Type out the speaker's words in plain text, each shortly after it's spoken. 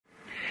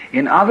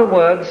In other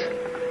words,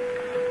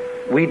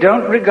 we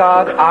don't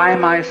regard I,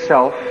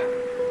 myself,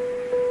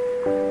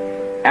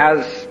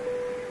 as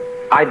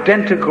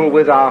identical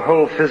with our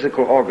whole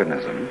physical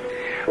organism.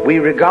 We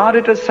regard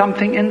it as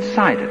something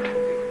inside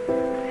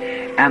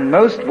it. And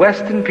most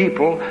Western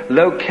people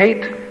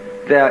locate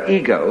their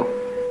ego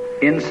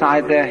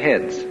inside their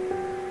heads.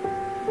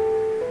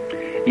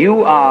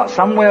 You are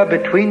somewhere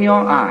between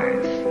your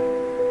eyes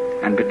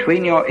and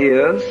between your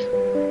ears,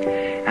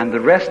 and the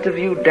rest of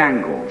you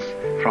dangles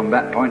from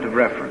that point of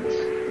reference.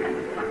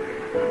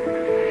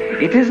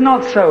 It is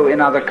not so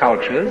in other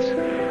cultures.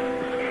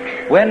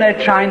 When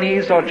a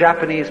Chinese or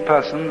Japanese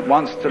person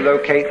wants to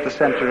locate the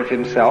center of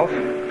himself,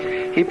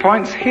 he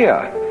points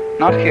here,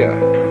 not here.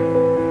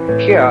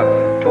 Here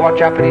to what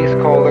Japanese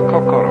call the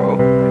kokoro,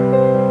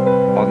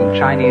 or the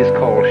Chinese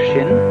call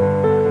shin,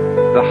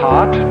 the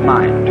heart,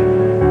 mind.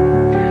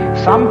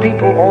 Some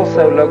people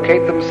also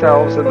locate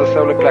themselves in the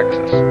solar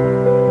plexus.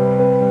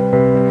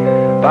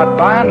 But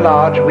by and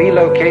large, we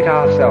locate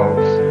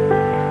ourselves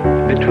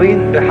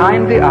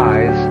behind the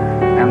eyes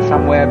and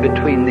somewhere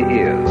between the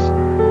ears,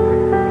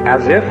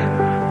 as if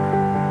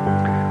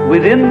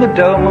within the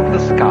dome of the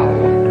skull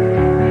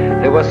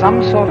there were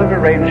some sort of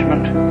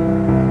arrangement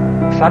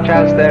such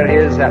as there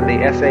is at the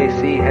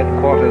SAC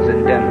headquarters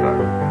in Denver,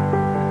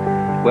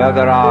 where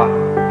there are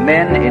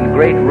men in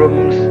great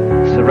rooms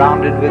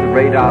surrounded with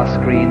radar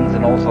screens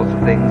and all sorts of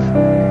things,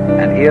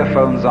 and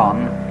earphones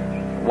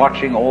on,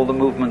 watching all the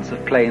movements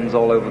of planes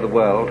all over the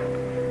world.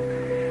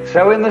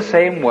 So in the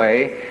same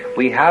way,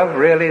 we have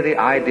really the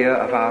idea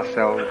of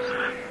ourselves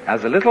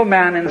as a little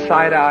man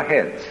inside our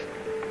heads,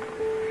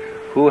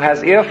 who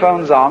has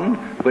earphones on,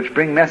 which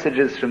bring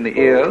messages from the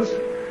ears,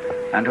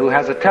 and who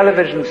has a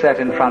television set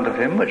in front of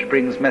him, which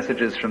brings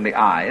messages from the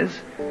eyes,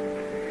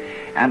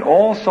 and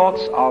all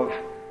sorts of